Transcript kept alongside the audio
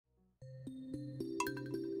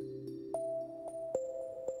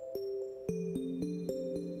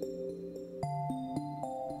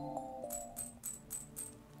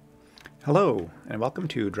Hello, and welcome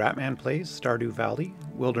to Dratman Plays Stardew Valley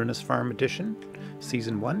Wilderness Farm Edition,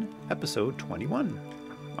 Season 1, Episode 21.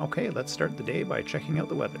 Okay, let's start the day by checking out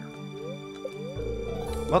the weather.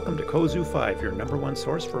 Welcome to Kozu 5, your #1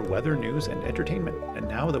 source for weather, news, and entertainment. And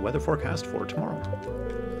now the weather forecast for tomorrow.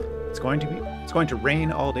 It's going to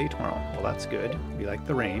rain all day tomorrow. Well, that's good. We like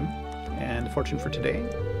the rain. And the fortune for today?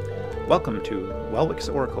 Welcome to Welwick's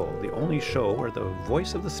Oracle, the only show where the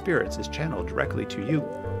voice of the spirits is channeled directly to you.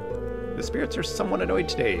 The spirits are somewhat annoyed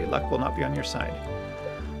today. Luck will not be on your side.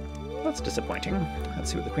 That's disappointing.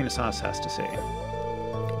 Let's see what the Queen of Sauce has to say.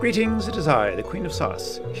 Greetings, it is I, the Queen of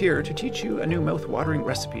Sauce, here to teach you a new mouth-watering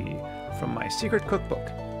recipe from my secret cookbook.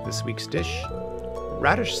 This week's dish,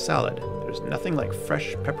 radish salad. There's nothing like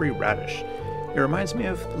fresh, peppery radish. It reminds me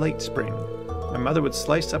of late spring. My mother would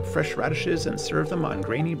slice up fresh radishes and serve them on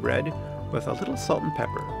grainy bread with a little salt and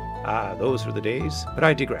pepper. Ah, those were the days. But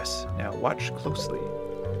I digress. Now watch closely.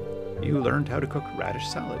 You learned how to cook radish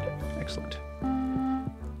salad. Excellent.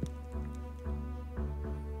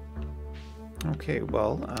 Okay,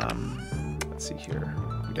 well, let's see here.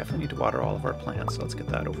 We definitely need to water all of our plants, so let's get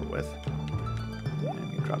that over with. And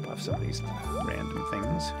we can drop off some of these random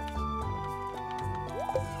things.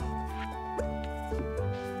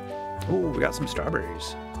 Oh, we got some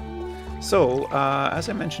strawberries. So, as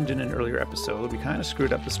I mentioned in an earlier episode, we kind of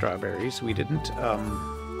screwed up the strawberries. We didn't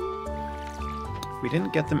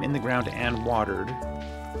get them in the ground and watered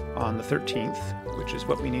on the 13th, which is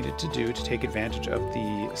what we needed to do to take advantage of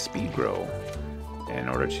the speed grow in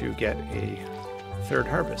order to get a third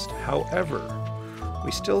harvest. However,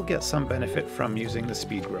 we still get some benefit from using the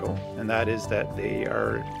speed grow, and that is that they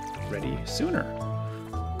are ready sooner.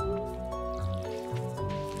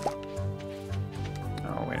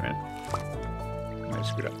 Oh, wait a minute. I might have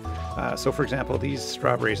screwed up. So for example, these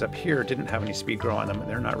strawberries up here didn't have any speed grow on them, and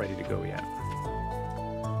they're not ready to go yet.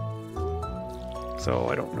 So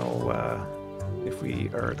I don't know if we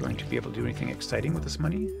are going to be able to do anything exciting with this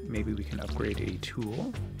money. Maybe we can upgrade a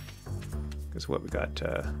tool. Because what, we got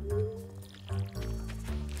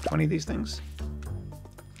 20 of these things.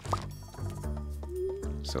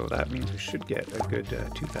 So that means we should get a good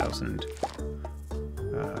 2,000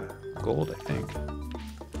 gold, I think.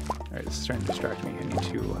 Alright, this is trying to distract me. I need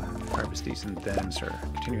to harvest these and then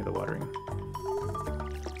continue the watering.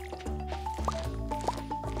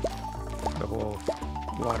 The whole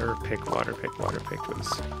water pick was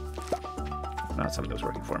not something that was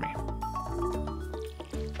working for me.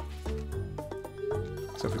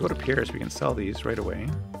 So if we go to Pierre's, we can sell these right away.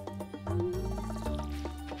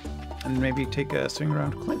 And maybe take a swing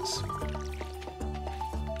around Clint's.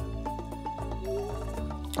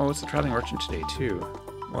 Oh, it's the traveling merchant today too.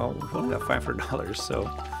 Well, we've only got $500, so...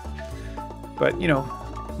 But, you know,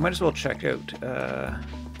 might as well check out,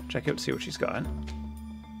 see what she's got.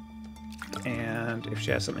 And if she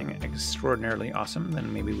has something extraordinarily awesome,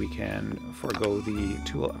 then maybe we can forego the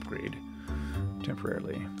tool upgrade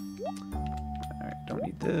temporarily. Alright, don't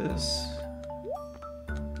need this.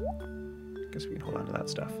 Guess we can hold on to that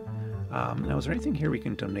stuff. Now, is there anything here we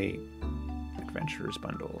can donate? Adventurer's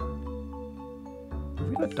Bundle. Have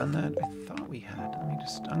we not done that? I thought we had.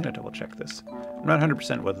 I'm going to double check this. I'm not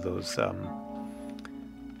 100% whether those...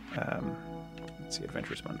 let's see,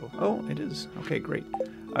 Adventurer's Bundle. Oh, it is. Okay, great.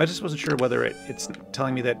 I just wasn't sure whether it's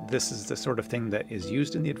telling me that this is the sort of thing that is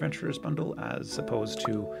used in the Adventurer's Bundle as opposed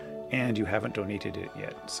to, and you haven't donated it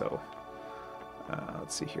yet. So,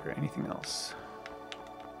 let's see here. Anything else?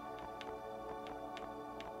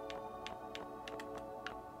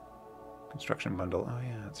 Construction Bundle. Oh,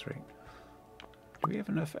 yeah, that's right. Do we have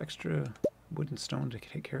enough extra wood and stone to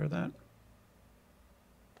take care of that?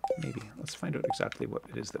 Maybe. Let's find out exactly what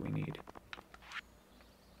it is that we need.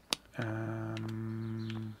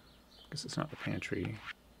 Guess it's not the pantry.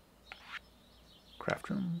 Craft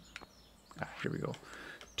room. Ah, here we go.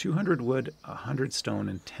 200 wood, 100 stone,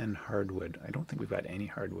 and 10 hardwood. I don't think we've got any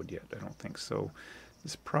hardwood yet. I don't think so.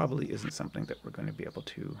 This probably isn't something that we're going to be able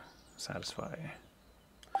to satisfy.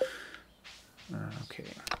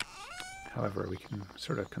 Okay. However, we can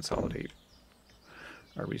sort of consolidate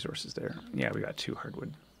our resources there. Yeah, we got 2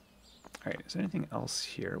 hardwood. Alright, is there anything else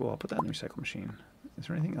here? Well, I'll put that in the recycle machine. Is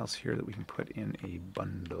there anything else here that we can put in a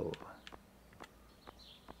bundle?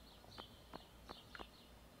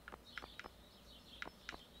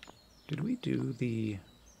 Did we do the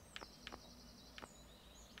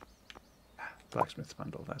blacksmith's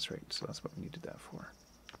bundle? That's right, so that's what we needed that for.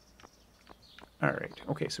 Alright,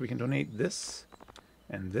 okay, so we can donate this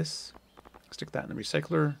and this. Stick that in the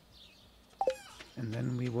recycler. And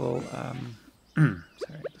then we will,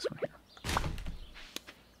 sorry, this one here.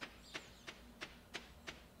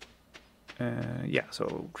 Yeah,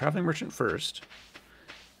 so traveling merchant first.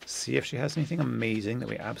 See if she has anything amazing that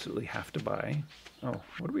we absolutely have to buy. Oh,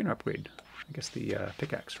 what are we going to upgrade? I guess the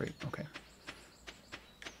pickaxe, right? Okay.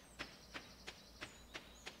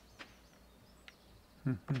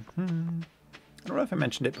 I don't know if I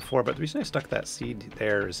mentioned it before, but the reason I stuck that seed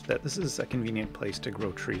there is that this is a convenient place to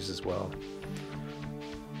grow trees as well.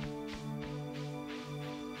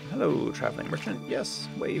 Hello, traveling merchant. Yes,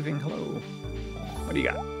 waving hello. What do you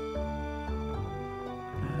got?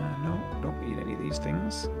 No, don't need any of these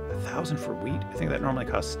things. 1,000 for wheat? I think that normally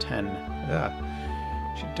costs 10.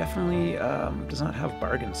 She definitely does not have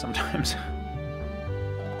bargains sometimes.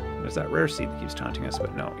 There's that rare seed that keeps taunting us,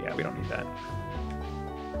 but no, yeah, we don't need that.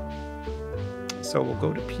 So we'll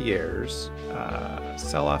go to Pierre's,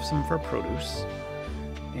 sell off some of our produce,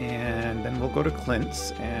 and then we'll go to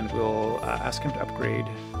Clint's and we'll ask him to upgrade.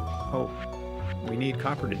 Oh, we need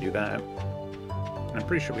copper to do that. And I'm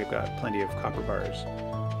pretty sure we've got plenty of copper bars.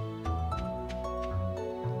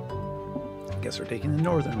 I guess we're taking the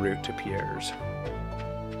northern route to Pierre's.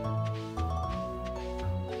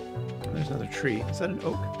 And there's another tree. Is that an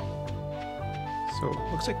oak? So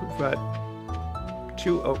it looks like we've got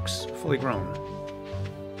 2 oaks fully grown.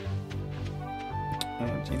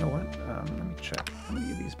 And you know what? Let me check. How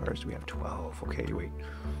many of these bars do we have? 12. Okay, wait.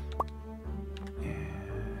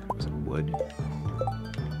 And was it wood?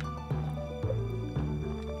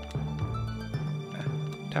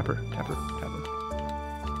 Tapper.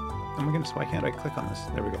 Oh my goodness, why can't I click on this?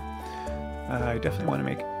 There we go. I definitely want to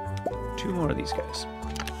make 2 more of these guys.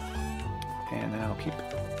 And then I'll keep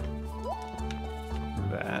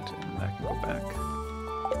that, and that can go back.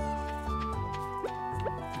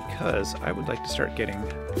 Because I would like to start getting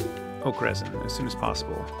oak resin as soon as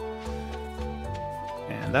possible.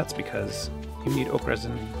 And that's because you need oak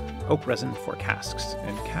resin for casks.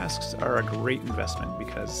 And casks are a great investment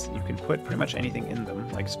because you can put pretty much anything in them,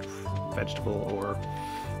 like vegetable or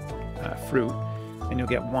fruit, and you'll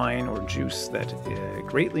get wine or juice that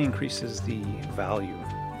greatly increases the value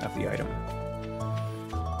of the item.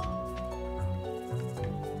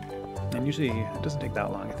 And usually it doesn't take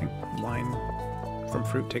that long. I think wine from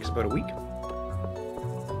fruit takes about a week.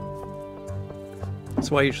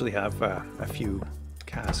 So I usually have a few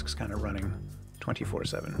casks kind of running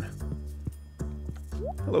 24/7.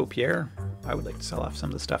 Hello, Pierre. I would like to sell off some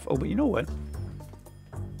of the stuff. Oh, but you know what?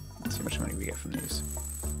 Let's see how much money we get from these.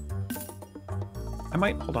 I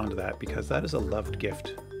might hold on to that because that is a loved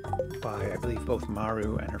gift by, I believe, both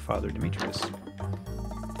Maru and her father Demetrius.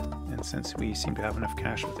 And since we seem to have enough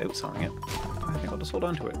cash without selling it, I think I'll just hold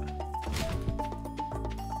on to it.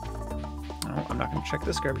 No, I'm not going to check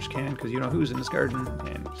this garbage can because you know who's in this garden,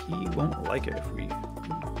 and he won't like it if we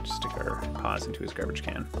stick our paws into his garbage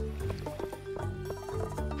can.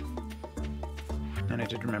 And I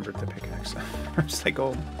did remember the pickaxe. I'm just like,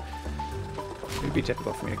 oh, it'd be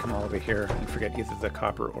typical for me to come all the way here and forget either the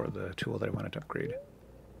copper or the tool that I wanted to upgrade.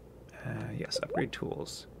 Yes, upgrade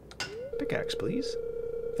tools. Pickaxe, please.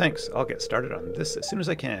 Thanks, I'll get started on this as soon as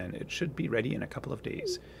I can. It should be ready in a couple of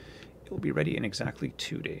days. It will be ready in exactly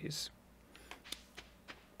 2 days.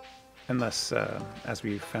 Unless, as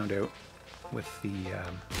we found out with the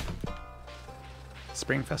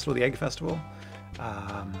Spring Festival, the Egg Festival,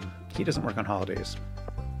 he doesn't work on holidays.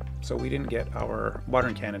 So we didn't get our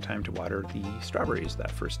watering can in time to water the strawberries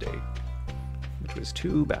that first day, which was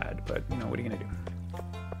too bad, but you know, what are you going to do?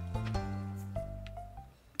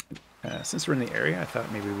 Since we're in the area, I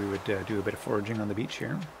thought maybe we would do a bit of foraging on the beach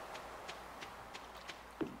here.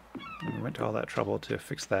 And we went to all that trouble to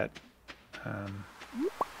fix that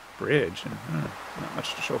bridge, and not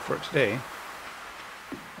much to show for it today.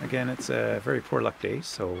 Again, it's a very poor luck day,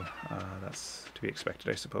 so that's to be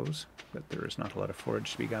expected, I suppose. But there is not a lot of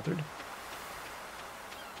forage to be gathered.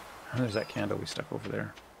 And there's that candle we stuck over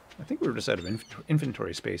there. I think we were just out of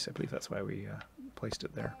inventory space. I believe that's why we placed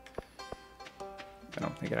it there. I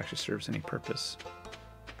don't think it actually serves any purpose.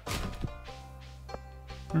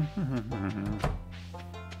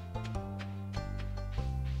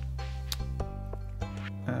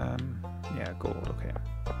 Yeah, gold, okay.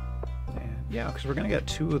 And yeah, because we're going to get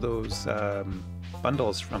 2 of those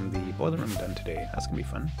bundles from the boiler room done today. That's going to be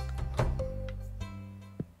fun.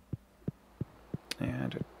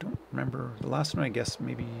 And I don't remember, the last one I guess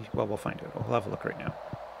maybe, well, we'll find out. We'll have a look right now.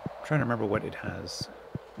 I'm trying to remember what it has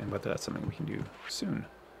and whether that's something we can do soon.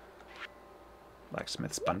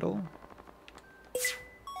 Blacksmith's bundle.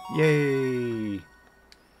 Yay!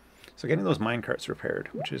 So getting those mine carts repaired,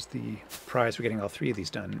 which is the prize for getting all 3 of these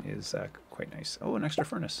done, is quite nice. Oh, an extra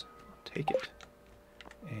furnace. Take it.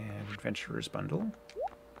 And adventurer's bundle.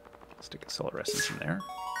 Stick a solar essence in there.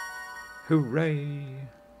 Hooray!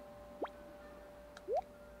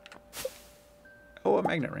 a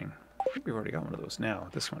magnet ring. I think we've already got one of those now.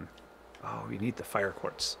 This one. Oh, we need the fire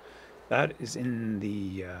quartz. That is in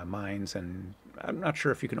the mines, and I'm not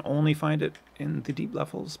sure if you can only find it in the deep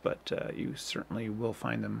levels, but you certainly will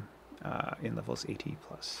find them in levels 80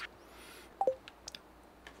 plus.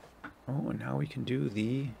 Oh, and now we can do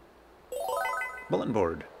the bulletin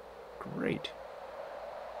board. Great.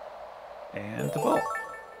 And the vault.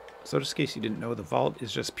 So just in case you didn't know, the vault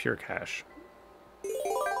is just pure cash.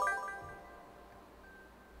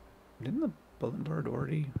 Didn't the bulletin board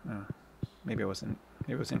already? Maybe I wasn't.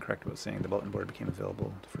 Maybe I was incorrect about saying the bulletin board became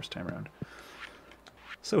available the first time around.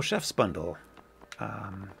 So chef's bundle.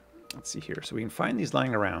 Let's see here. So we can find these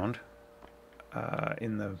lying around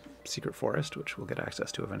in the secret forest, which we'll get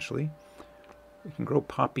access to eventually. We can grow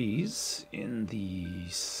poppies in the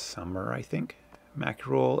summer, I think.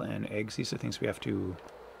 Mackerel and eggs. These are things we have to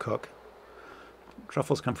cook.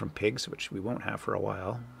 Truffles come from pigs, which we won't have for a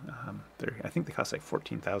while. I think they cost like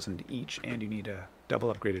 14,000 each, and you need a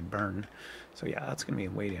double upgraded burn. So yeah, that's going to be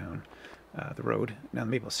way down the road. Now the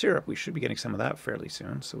maple syrup, we should be getting some of that fairly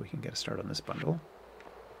soon, so we can get a start on this bundle.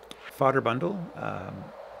 Fodder bundle,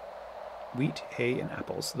 wheat, hay, and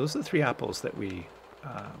apples. Those are the 3 apples that we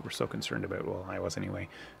were so concerned about. Well, I was anyway.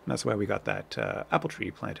 And that's why we got that apple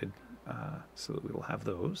tree planted, so that we will have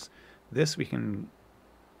those. This we can...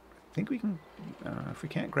 I think we can, if we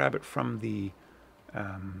can't grab it from the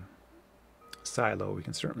silo, we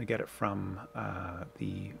can certainly get it from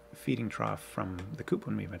the feeding trough from the coop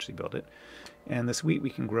when we eventually build it. And this wheat we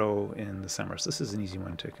can grow in the summer, so this is an easy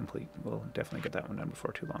one to complete. We'll definitely get that one done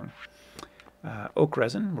before too long. Oak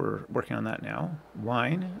resin, we're working on that now.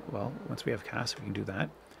 Wine, well, once we have cask, we can do that.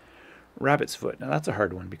 Rabbit's foot, now that's a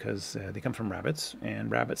hard one because they come from rabbits, and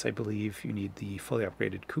rabbits, I believe, you need the fully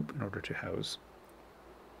upgraded coop in order to house.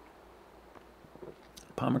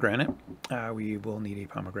 Pomegranate, we will need a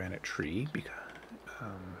pomegranate tree because,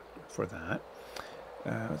 for that.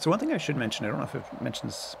 So one thing I should mention, I don't know if I've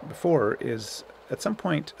mentioned this before, is at some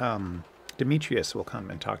point Demetrius will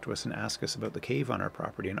come and talk to us and ask us about the cave on our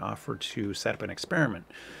property and offer to set up an experiment.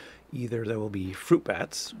 Either there will be fruit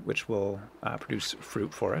bats, which will produce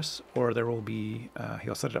fruit for us, or there will be,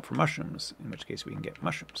 he'll set it up for mushrooms, in which case we can get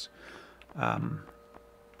mushrooms.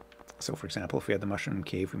 So for example, if we had the mushroom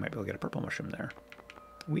cave, we might be able to get a purple mushroom there.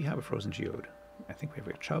 We have a frozen geode. I think we have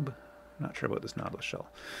a chub. I'm not sure about this nautilus shell.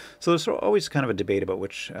 So there's always kind of a debate about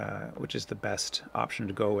which is the best option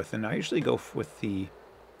to go with. And I usually go with the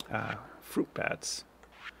fruit bats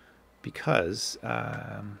because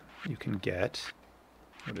you can get,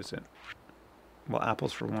 what is it? Well,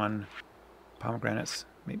 apples for 1, pomegranates.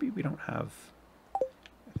 Maybe we don't have,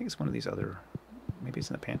 I think it's one of these other, maybe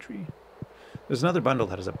it's in the pantry. There's another bundle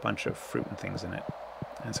that has a bunch of fruit and things in it.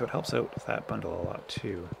 And so it helps out with that bundle a lot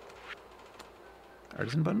too.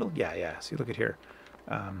 Artisan bundle? Yeah. See, look at here.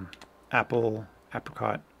 Apple,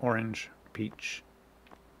 apricot, orange, peach,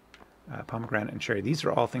 pomegranate, and cherry. These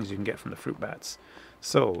are all things you can get from the fruit bats.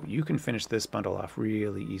 So you can finish this bundle off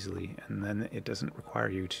really easily, and then it doesn't require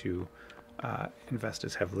you to invest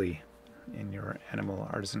as heavily in your animal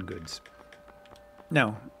artisan goods.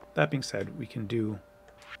 Now, that being said, we can do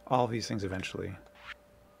all of these things eventually.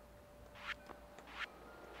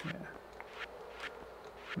 Yeah.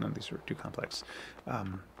 None of these are too complex.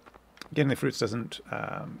 Getting the fruits doesn't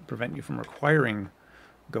prevent you from requiring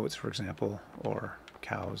goats, for example, or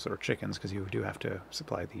cows or chickens, because you do have to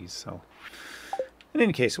supply these. So, in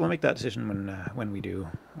any case, we'll make that decision when we do.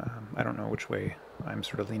 I don't know which way I'm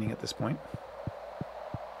sort of leaning at this point.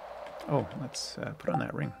 Oh, let's put on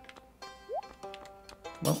that ring.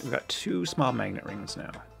 Well, we've got 2 small magnet rings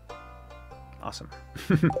now. Awesome.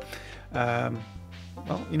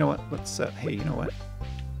 Well, you know what? Let's, hey, you know what?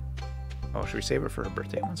 Oh, should we save her for her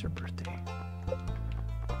birthday? When's her birthday?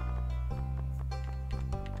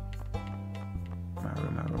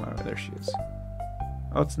 Maru, there she is.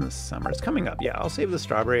 Oh, it's in the summer. It's coming up. Yeah, I'll save the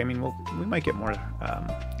strawberry. I mean, we might get more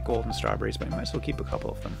golden strawberries, but we might as well keep a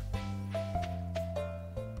couple of them.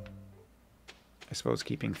 I suppose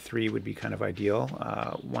keeping 3 would be kind of ideal.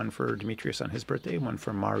 1 for Demetrius on his birthday, 1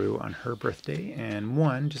 for Maru on her birthday, and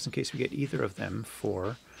 1, just in case we get either of them,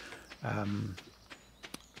 for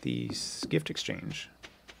the gift exchange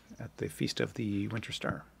at the Feast of the Winter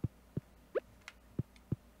Star.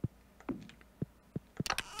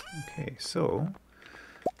 Okay, so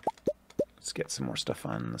let's get some more stuff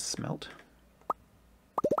on the smelt.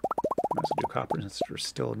 Might as well do copper since we're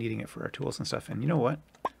still needing it for our tools and stuff. And you know what?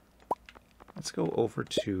 Let's go over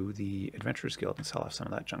to the Adventurers Guild and sell off some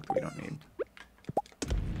of that junk that we don't need.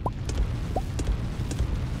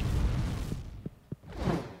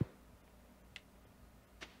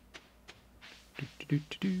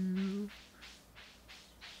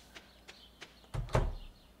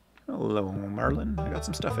 Hello, Marlin. I got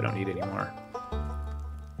some stuff I don't need anymore.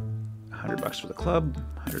 $100 for the club,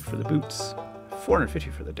 100 for the boots, 450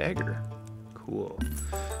 for the dagger. Cool.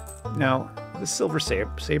 Now, the silver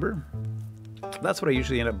saber, that's what I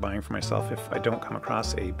usually end up buying for myself if I don't come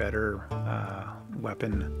across a better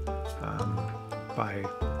weapon by...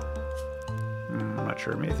 I'm not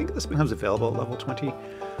sure. I think this becomes available at level 20.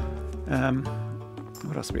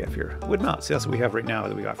 What else do we have here? Wood mallet. See, that's what we have right now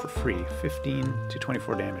that we got for free. 15 to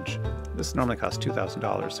 24 damage. This normally costs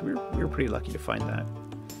 $2,000, so we were pretty lucky to find that.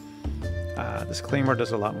 This claymore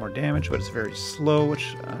does a lot more damage, but it's very slow,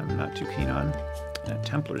 which I'm not too keen on. And a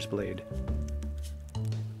Templar's blade.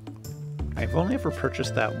 I've only ever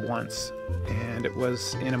purchased that once, and it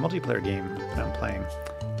was in a multiplayer game that I'm playing.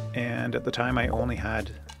 And at the time I only had,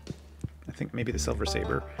 I think maybe the silver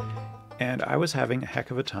saber, and I was having a heck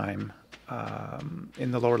of a time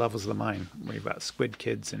in the lower levels of the mine, where you've got squid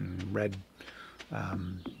kids and red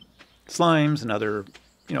slimes and other,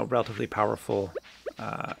 you know, relatively powerful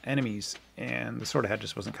enemies, and the sword I had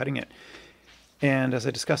just wasn't cutting it. And as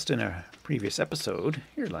I discussed in a previous episode,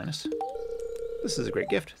 here, Linus, this is a great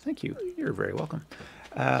gift. Thank you. You're very welcome.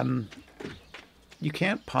 You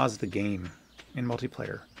can't pause the game in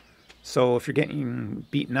multiplayer. So if you're getting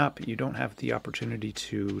beaten up, you don't have the opportunity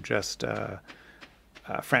to just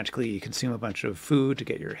frantically consume a bunch of food to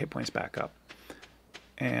get your hit points back up.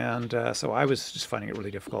 And so I was just finding it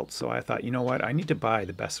really difficult. So I thought, you know what, I need to buy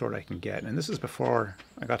the best sword I can get. And this is before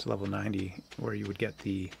I got to level 90, where you would get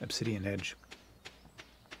the obsidian edge.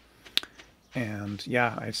 And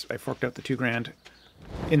yeah, I forked out the $2,000.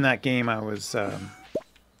 In that game, I was I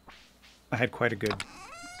had quite a good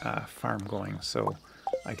farm going, so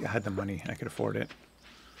I had the money, I could afford it.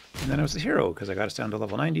 And then I was a hero because I got us down to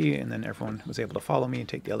level 90, and then everyone was able to follow me and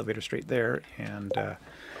take the elevator straight there and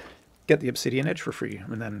get the obsidian edge for free.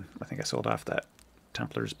 And then I think I sold off that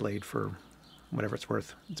Templar's blade for whatever it's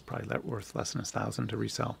worth. It's probably worth less than 1,000 to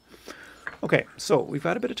resell. Okay, so we've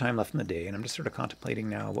got a bit of time left in the day, and I'm just sort of contemplating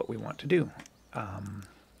now what we want to do. I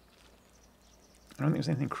don't think there's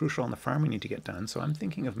anything crucial on the farm we need to get done, so I'm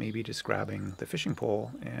thinking of maybe just grabbing the fishing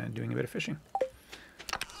pole and doing a bit of fishing.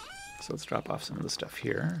 So let's drop off some of the stuff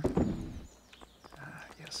here.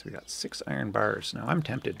 Yes, we got 6 iron bars. Now I'm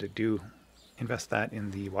tempted to invest that in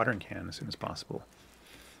the watering can as soon as possible.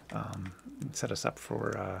 Set us up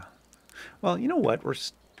for, well, you know what? We're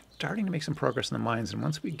starting to make some progress in the mines, and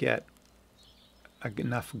once we get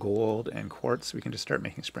enough gold and quartz, we can just start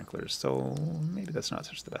making sprinklers. So maybe that's not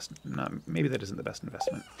such the best, maybe that isn't the best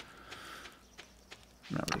investment.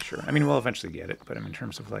 I'm not really sure. I mean, we'll eventually get it, but in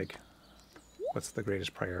terms of like, what's the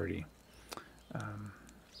greatest priority? I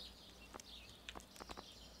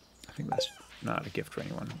think that's not a gift for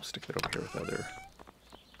anyone. We'll stick it over here with other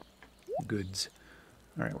goods.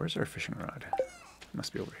 All right, where's our fishing rod? It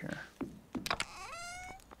must be over here.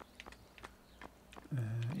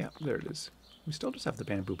 Yeah, there it is. We still just have the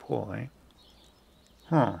bamboo pole, eh?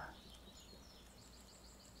 Huh.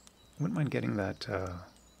 Wouldn't mind getting that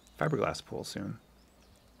fiberglass pole soon.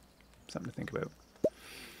 Something to think about.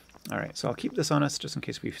 Alright, so I'll keep this on us just in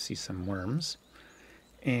case we see some worms.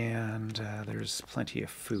 And there's plenty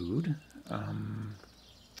of food.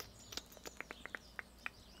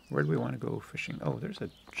 Where do we want to go fishing? Oh, there's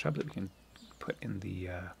a chub that we can put in the...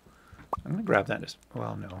 I'm going to grab that as...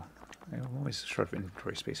 Well, no. I'm always short of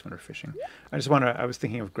inventory space when we're fishing. I was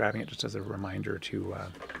thinking of grabbing it just as a reminder to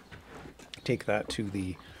take that to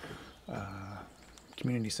the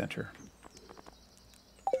community center.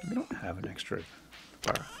 We don't have an extra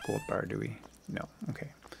gold bar, do we? No.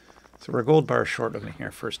 Okay. So we're a gold bar short of making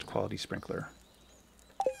our first quality sprinkler,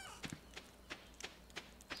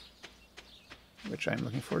 which I'm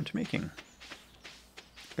looking forward to making.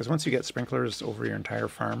 Because once you get sprinklers over your entire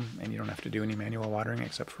farm and you don't have to do any manual watering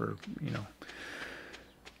except for, you know,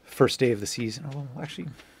 first day of the season. Oh, actually,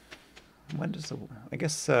 when does I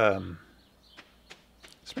guess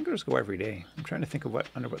sprinklers go every day. I'm trying to think of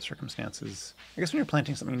under what circumstances. I guess when you're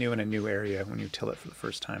planting something new in a new area, when you till it for the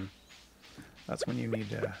first time, that's when you need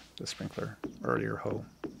the sprinkler or your hoe.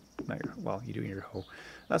 Well, you do your hoe.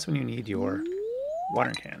 That's when you need your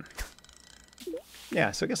watering can.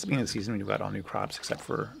 Yeah, so I guess at the beginning of the season, when you've got all new crops, except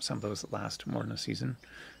for some of those that last more than a season,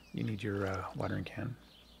 you need your watering can.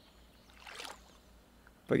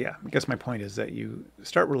 But yeah, I guess my point is that you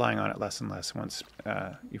start relying on it less and less once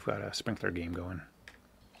you've got a sprinkler game going.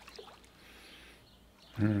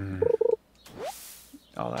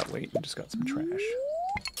 All that weight, we just got some trash.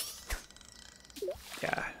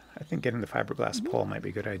 Yeah, I think getting the fiberglass pole might be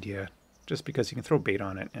a good idea, just because you can throw bait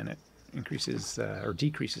on it and it increases or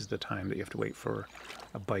decreases the time that you have to wait for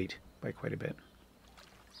a bite by quite a bit.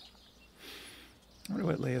 I wonder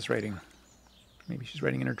what Leia's writing. Maybe she's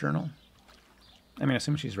writing in her journal. I mean, I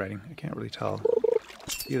assume she's writing. I can't really tell.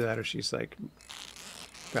 Either that or she's like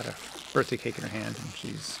got a birthday cake in her hand and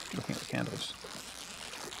she's looking at the candles.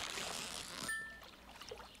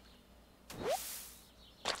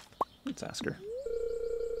 Let's ask her.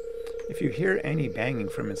 If you hear any banging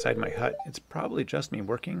from inside my hut, it's probably just me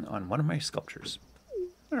working on one of my sculptures.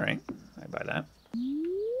 All right, I buy that.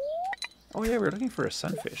 Oh yeah, we're looking for a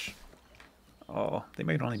sunfish. Oh, they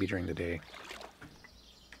might only be during the day.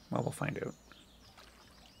 Well, we'll find out.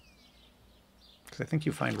 Because I think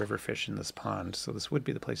you find river fish in this pond, so this would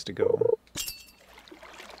be the place to go.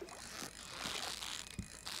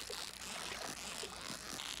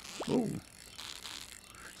 Ooh.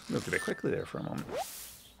 Moved a bit quickly there for a moment.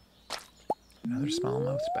 Another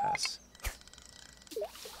smallmouth bass.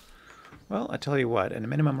 Well, I tell you what, at a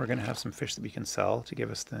minimum we're going to have some fish that we can sell to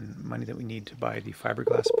give us the money that we need to buy the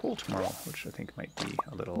fiberglass pole tomorrow, which I think might be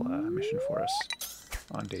a little mission for us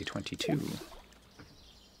on day 22.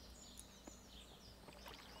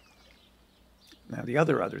 Now the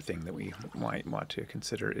other thing that we might want to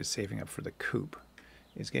consider is saving up for the coop.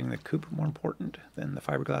 Is getting the coop more important than the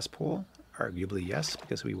fiberglass pole? Arguably yes,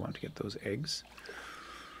 because we want to get those eggs.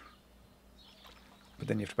 But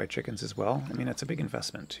then you have to buy chickens as well. I mean, it's a big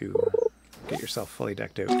investment to get yourself fully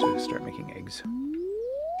decked out to start making eggs. And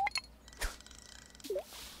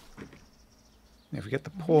if we get the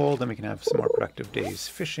pole, then we can have some more productive days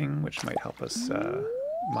fishing, which might help us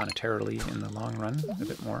monetarily in the long run a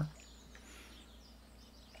bit more.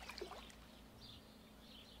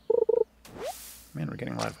 Man, we're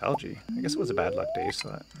getting a lot of algae. I guess it was a bad luck day, so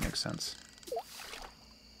that makes sense.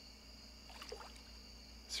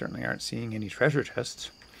 Certainly aren't seeing any treasure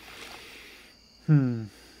chests. All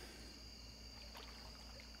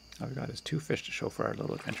we've got is 2 fish to show for our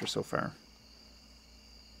little adventure so far.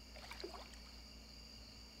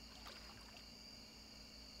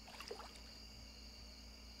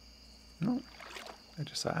 No, I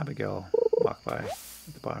just saw Abigail walk by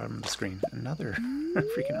at the bottom of the screen. Another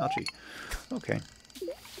freaking algae. Okay.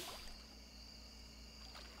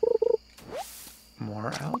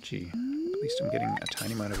 More algae. At least I'm getting a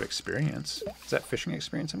tiny amount of experience. Is that fishing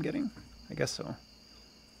experience I'm getting? I guess so.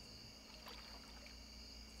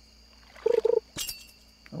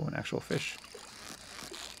 Oh, an actual fish.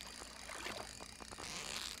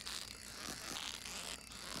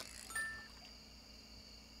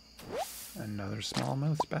 Another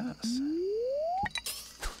smallmouth bass.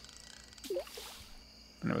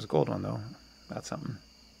 And it was a gold one, though. That's something.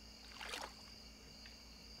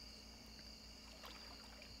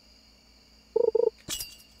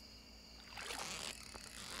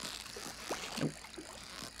 Nope.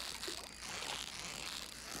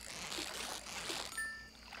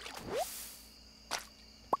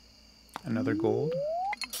 Another gold.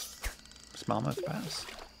 Smallmouth bass.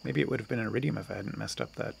 Maybe it would have been an iridium if I hadn't messed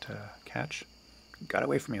up that catch. Got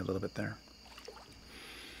away from me a little bit there.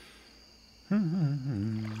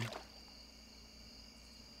 I'm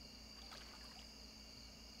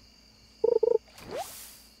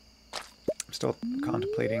still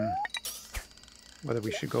contemplating whether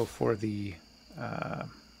we should go for the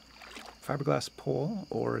fiberglass pole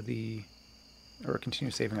or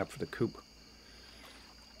continue saving up for the coop.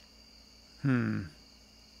 It's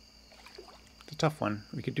a tough one.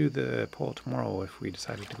 We could do the pole tomorrow if we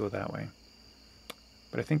decided to go that way.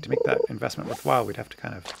 But I think to make that investment worthwhile, we'd have to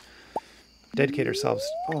kind of dedicate ourselves.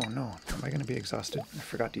 Oh no, am I going to be exhausted? I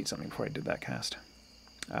forgot to eat something before I did that cast.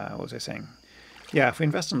 What was I saying? Yeah, if we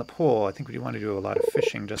invest in the pole, I think we want to do a lot of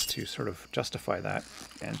fishing just to sort of justify that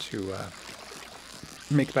and to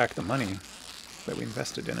make back the money that we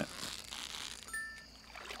invested in it.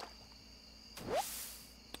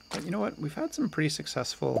 But you know what? We've had some pretty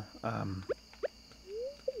successful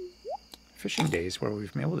fishing days where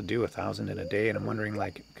we've been able to do 1,000 in a day, and I'm wondering,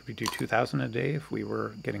 like, could we do 2,000 a day if we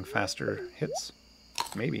were getting faster hits?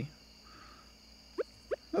 Maybe.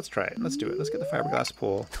 Let's try it. Let's do it. Let's get the fiberglass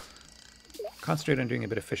pole, concentrate on doing a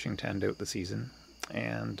bit of fishing to end out the season,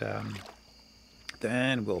 and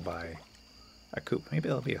then we'll buy a coop. Maybe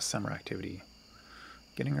it'll be a summer activity,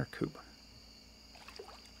 getting our coop.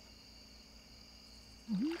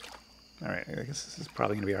 Alright, I guess this is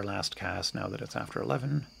probably going to be our last cast now that it's after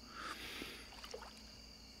 11.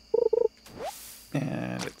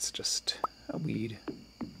 And it's just a weed.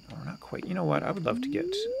 Or not quite. You know what? I would love to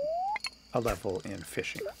get a level in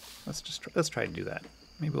fishing. Let's try to do that.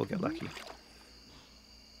 Maybe we'll get lucky.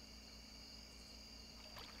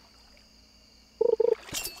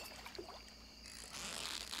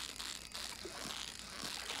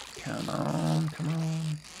 Come on, come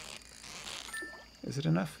on. Is it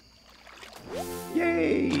enough?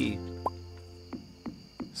 Yay!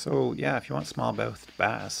 So yeah, if you want small-mouthed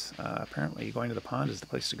bass, apparently going to the pond is the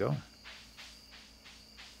place to go.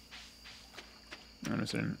 And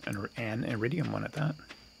there's an iridium one at that.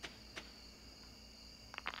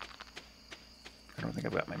 I don't think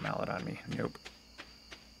I've got my mallet on me. Nope.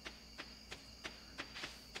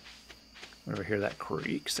 Whenever I hear that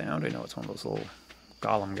creak sound, I know it's one of those little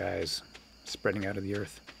golem guys spreading out of the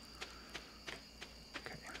earth.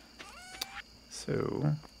 Okay.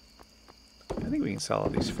 So, I think we can sell all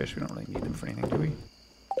these fish. We don't really need them for anything, do we?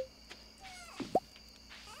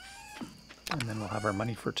 And then we'll have our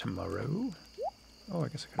money for tomorrow. Oh, I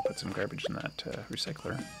guess I could put some garbage in that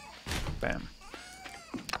recycler. Bam.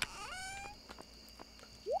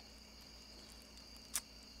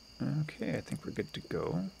 Okay, I think we're good to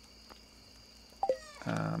go.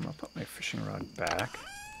 I'll put my fishing rod back.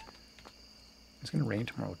 It's going to rain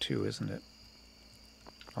tomorrow too, isn't it?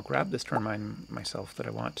 I'll grab this to remind myself that I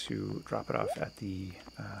want to drop it off at the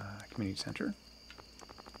community center.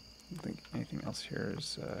 I don't think anything else here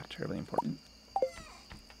is terribly important.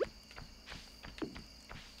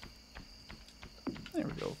 There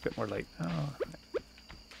we go, a bit more light. Oh,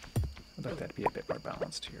 I'd like that to be a bit more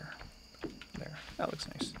balanced here. There, that looks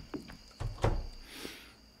nice.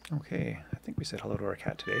 Okay, I think we said hello to our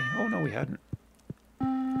cat today. Oh no, we hadn't.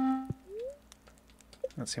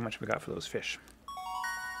 Let's see how much we got for those fish.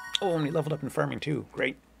 Oh, and we leveled up in farming too.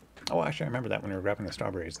 Great. Oh, actually, I remember that when we were grabbing the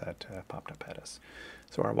strawberries that popped up at us.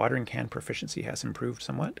 So our watering can proficiency has improved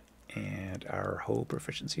somewhat, and our hoe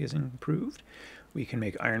proficiency has improved. We can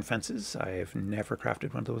make iron fences. I've never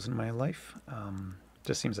crafted one of those in my life.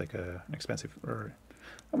 Just seems like an expensive, or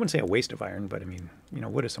I wouldn't say a waste of iron, but I mean, you know,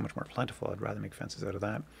 wood is so much more plentiful. I'd rather make fences out of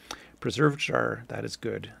that. Preserved jar, that is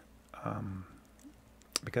good.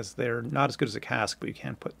 Because they're not as good as a cask, but you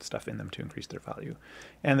can put stuff in them to increase their value.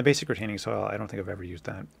 And the basic retaining soil, I don't think I've ever used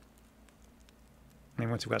that. I mean,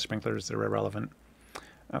 once you've got sprinklers, they're irrelevant.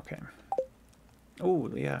 Okay. Oh,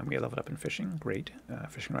 yeah, we leveled up in fishing. Great.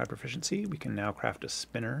 Fishing rod proficiency. We can now craft a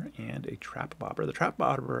spinner and a trap bobber. The trap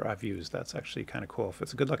bobber I've used. That's actually kind of cool. If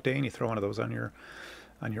it's a good luck day and you throw one of those on your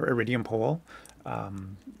iridium pole,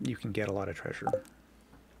 you can get a lot of treasure.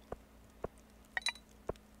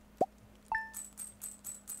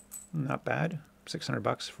 Not bad.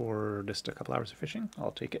 $600 for just a couple hours of fishing.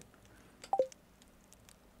 I'll take it.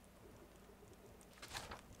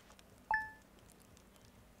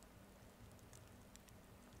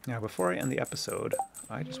 Now, before I end the episode,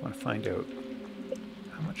 I just want to find out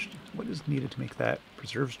what is needed to make that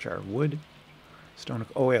preserves jar. Wood, stone,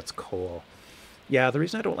 oh yeah, it's coal. Yeah, the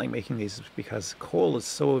reason I don't like making these is because coal is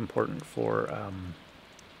so important for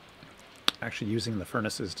actually using the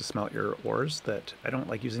furnaces to smelt your ores that I don't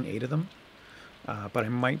like using 8 of them. But I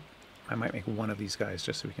might make one of these guys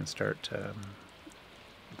just so we can start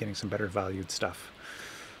getting some better valued stuff,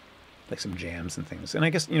 like some jams and things. And I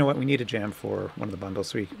guess, you know what, we need a jam for one of the bundles,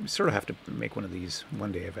 so we sort of have to make one of these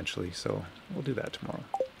one day eventually, so we'll do that tomorrow.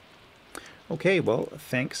 Okay, well,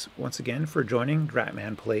 thanks once again for joining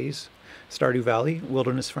Dratman Plays Stardew Valley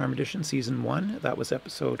Wilderness Farm Edition Season 1. That was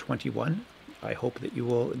episode 21. I hope that you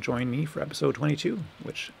will join me for episode 22,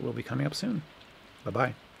 which will be coming up soon.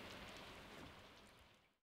 Bye-bye.